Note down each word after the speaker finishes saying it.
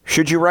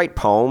Should you write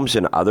poems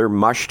and other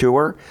mush to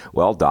her?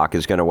 Well, Doc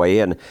is going to weigh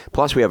in.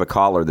 Plus, we have a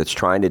caller that's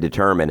trying to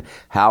determine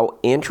how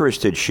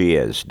interested she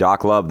is.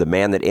 Doc Love, the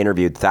man that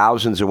interviewed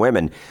thousands of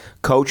women,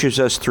 coaches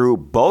us through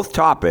both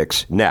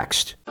topics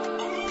next.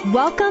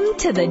 Welcome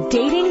to the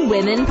Dating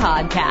Women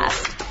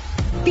Podcast,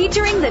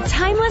 featuring the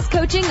timeless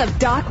coaching of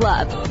Doc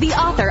Love, the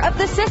author of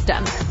The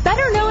System,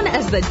 better known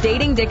as the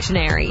Dating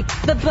Dictionary,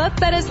 the book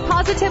that has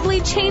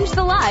positively changed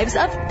the lives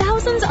of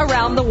thousands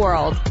around the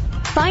world.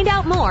 Find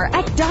out more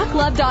at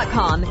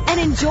doclove.com and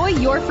enjoy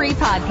your free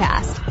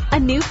podcast. A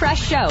new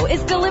fresh show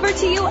is delivered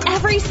to you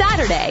every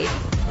Saturday.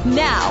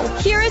 Now,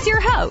 here is your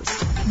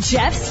host,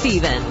 Jeff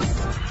Stevens.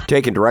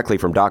 Taken directly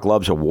from Doc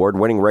Love's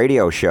award-winning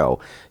radio show.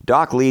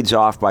 Doc leads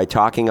off by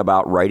talking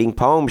about writing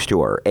poems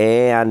to her,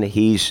 and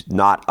he's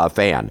not a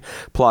fan.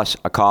 Plus,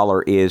 a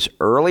caller is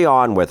early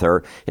on with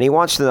her, and he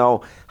wants to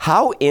know,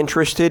 how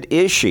interested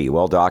is she?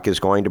 Well, Doc is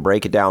going to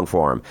break it down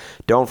for him.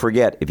 Don't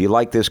forget, if you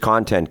like this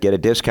content, get a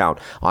discount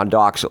on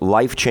Doc's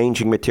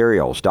life-changing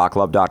materials,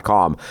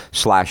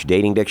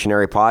 doclove.com/dating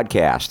dictionary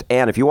podcast.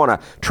 And if you want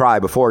to try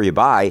before you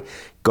buy,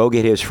 go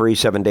get his free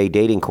 7-day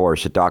dating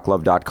course at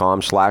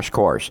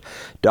doclove.com/course.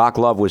 Doc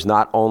Love was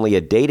not only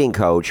a dating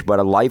coach, but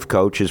a life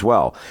coach as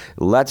well.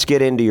 Let's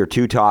get into your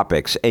two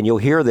topics, and you'll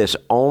hear this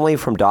only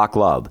from Doc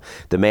Love,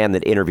 the man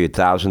that interviewed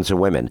thousands of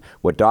women.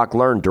 What Doc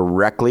learned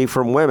directly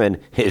from women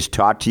is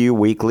taught to you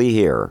weekly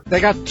here. They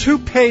got 2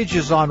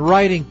 pages on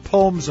writing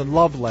poems and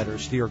love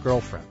letters to your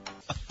girlfriend.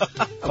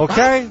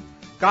 Okay?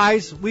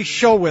 Guys, we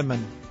show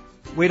women.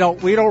 We don't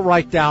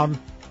write down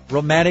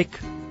romantic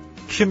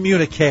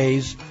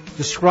communiques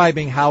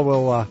describing how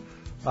we'll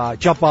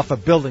jump off a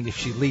building if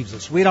she leaves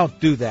us. We don't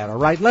do that, all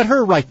right? Let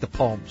her write the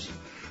poems.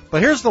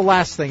 But here's the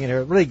last thing in here.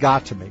 It really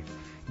got to me.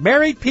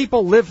 Married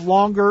people live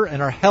longer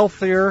and are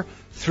healthier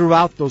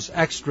throughout those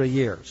extra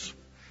years.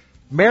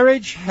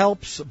 Marriage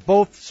helps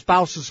both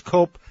spouses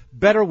cope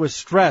better with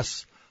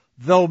stress,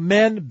 though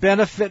men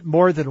benefit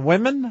more than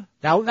women.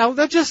 Now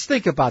just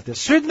think about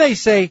this. Shouldn't they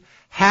say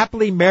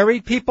happily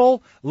married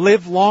people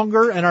live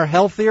longer and are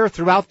healthier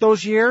throughout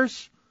those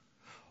years?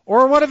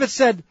 Or what if it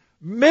said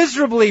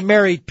miserably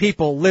married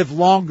people live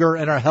longer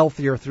and are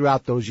healthier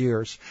throughout those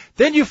years?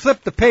 Then you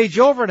flip the page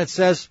over and it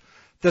says,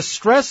 the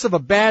stress of a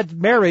bad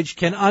marriage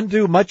can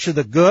undo much of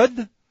the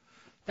good.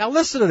 Now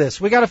listen to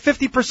this. We got a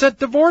 50%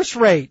 divorce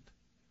rate.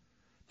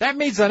 That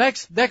means the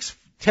next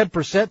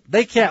 10%,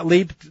 they can't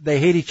leave. They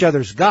hate each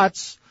other's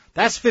guts.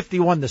 That's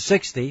 51 to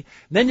 60. And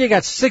then you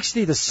got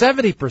 60 to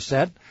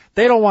 70%.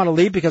 They don't want to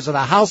leave because of the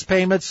house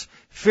payments,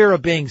 fear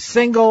of being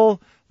single,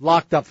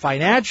 locked up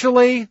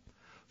financially.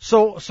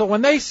 So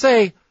when they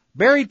say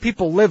married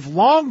people live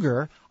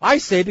longer, I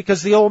say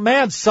because the old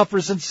man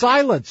suffers in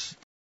silence.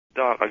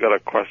 Doc, I got a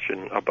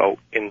question about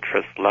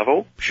interest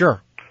level.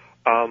 Sure.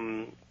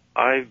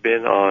 I've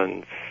been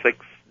on 6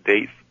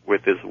 dates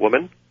with this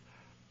woman,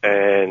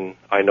 and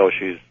I know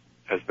she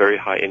has very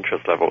high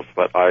interest levels,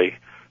 but I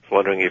was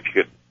wondering if you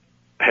could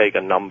peg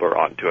a number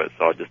onto it,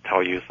 so I'll just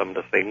tell you some of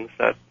the things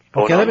that's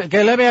going on.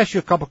 Let me ask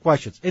you a couple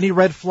questions. Any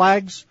red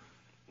flags?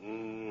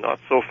 Not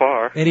so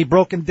far. Any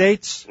broken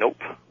dates?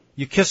 Nope.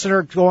 You kissing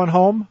her going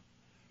home?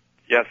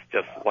 Yes,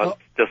 just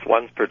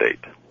once per date.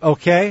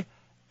 Okay.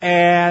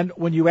 And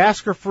when you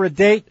ask her for a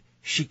date,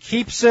 she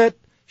keeps it.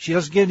 She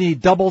doesn't get any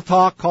double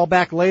talk, call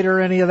back later,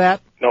 any of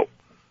that? Nope.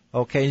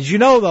 Okay. As you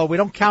know, though, we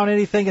don't count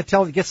anything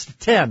until it gets to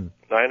 10.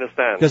 I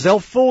understand. Because they'll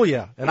fool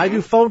you. And I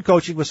do phone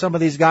coaching with some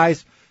of these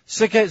guys.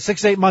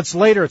 6-8 months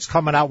later, it's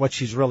coming out what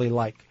she's really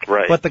like.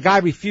 Right. But the guy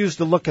refused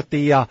to look at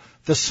the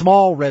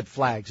small red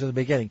flags in the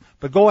beginning.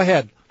 But go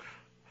ahead.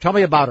 Tell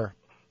me about her.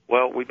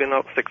 Well, we've been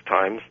out 6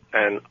 times,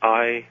 and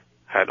I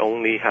had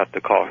only had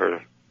to call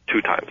her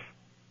 2 times.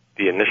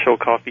 The initial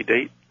coffee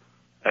date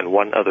and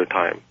 1 other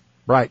time.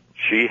 Right.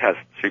 She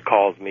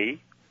calls me.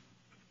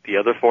 The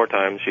other 4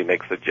 times she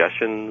makes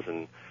suggestions,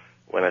 and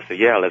when I say,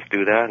 yeah, let's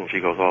do that, and she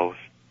goes, oh,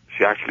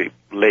 she actually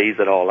lays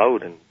it all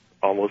out and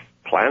almost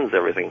plans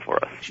everything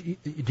for us. Do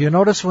you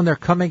notice when they're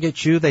coming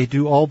at you, they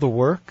do all the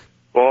work?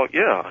 Well,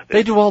 yeah.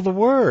 They do all the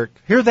work.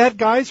 Hear that,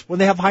 guys? When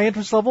they have high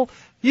interest level,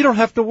 you don't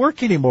have to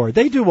work anymore.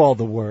 They do all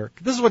the work.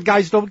 This is what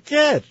guys don't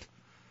get.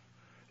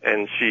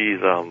 And she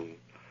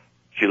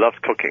loves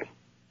cooking.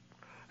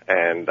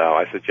 And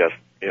I suggest,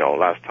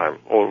 last time,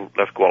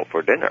 let's go out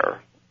for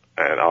dinner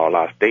and our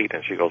last date.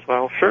 And she goes,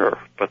 well, sure,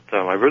 but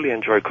I really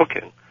enjoy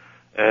cooking.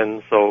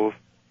 And so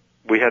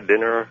we had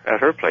dinner at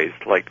her place,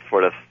 like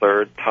for the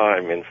 3rd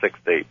time in 6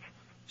 dates.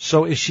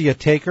 So is she a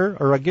taker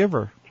or a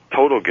giver?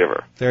 Total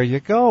giver. There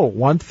you go.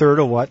 1/3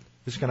 of what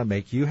is going to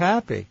make you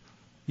happy.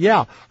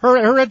 Yeah, her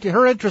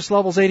interest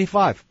level's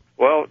 85.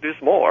 Well,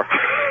 there's more.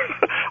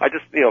 I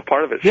just,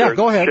 part of it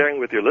sharing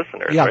with your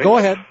listeners. Yeah, right? Go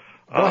ahead.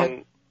 Go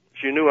ahead.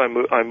 She knew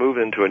I moved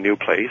into a new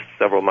place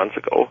several months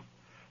ago,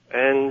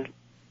 and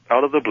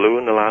out of the blue,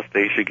 in the last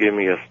day, she gave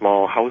me a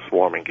small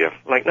housewarming gift.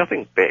 Like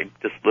nothing big,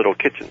 just little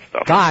kitchen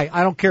stuff. Guy,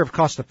 I don't care if it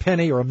costs a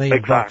penny or $1 million.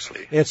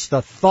 Exactly. It's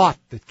the thought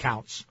that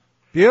counts.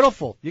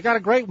 Beautiful. You got a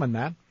great one,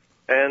 man.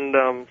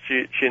 And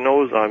she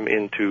knows I'm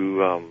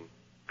into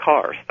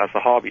cars. That's a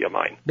hobby of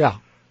mine. Yeah.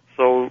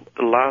 So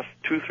last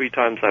 2-3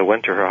 times I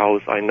went to her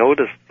house, I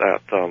noticed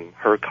that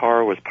her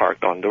car was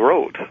parked on the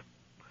road.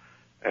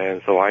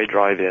 And so I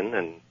drive in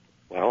and,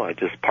 well, I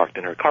just parked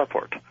in her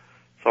carport.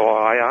 So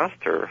I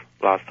asked her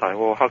last time,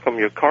 well, how come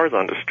your car's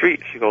on the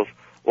street? She goes,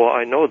 well,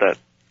 I know that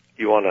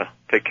you want to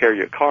take care of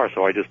your car,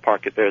 so I just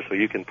park it there so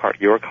you can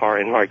park your car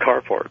in my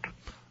carport.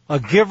 A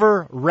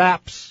giver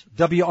raps,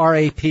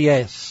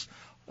 W-R-A-P-S.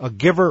 A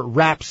giver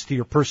raps to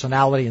your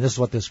personality, and this is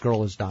what this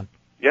girl has done.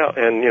 Yeah,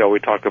 and, we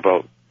talk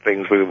about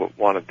things we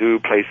want to do,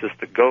 places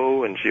to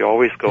go, and she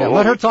always goes,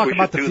 let her talk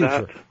about the future.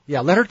 That.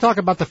 Yeah, let her talk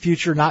about the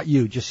future, not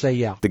you. Just say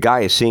yeah. The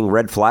guy is seeing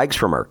red flags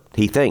from her.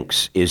 He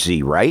thinks. Is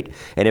he right?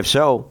 And if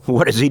so,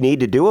 what does he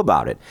need to do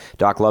about it?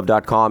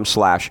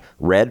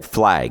 DocLove.com/red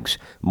flags.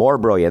 More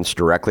brilliance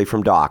directly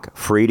from Doc,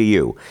 free to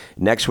you.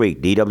 Next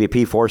week,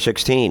 DWP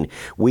 416,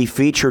 we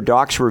feature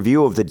Doc's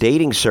review of the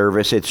dating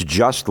service It's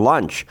Just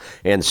Lunch,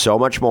 and so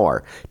much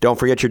more. Don't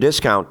forget your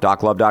discount,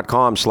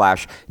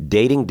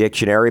 DocLove.com/dating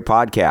dictionary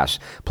podcast,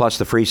 plus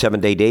the free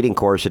 7-day dating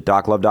course at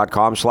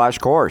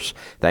DocLove.com/course.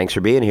 Thanks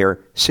for being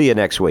here. See you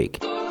next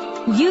week.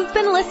 You've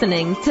been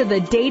listening to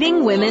the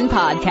Dating Women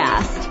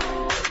Podcast.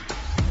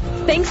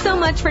 Thanks so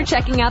much for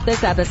checking out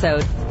this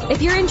episode.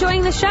 If you're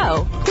enjoying the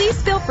show,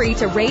 please feel free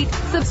to rate,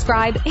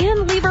 subscribe,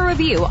 and leave a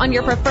review on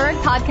your preferred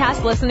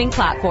podcast listening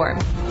platform.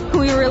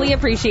 We really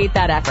appreciate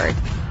that effort.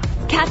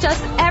 Catch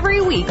us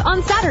every week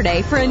on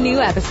Saturday for a new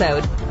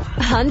episode.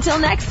 Until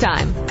next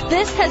time,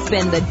 this has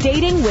been the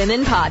Dating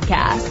Women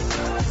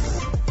Podcast.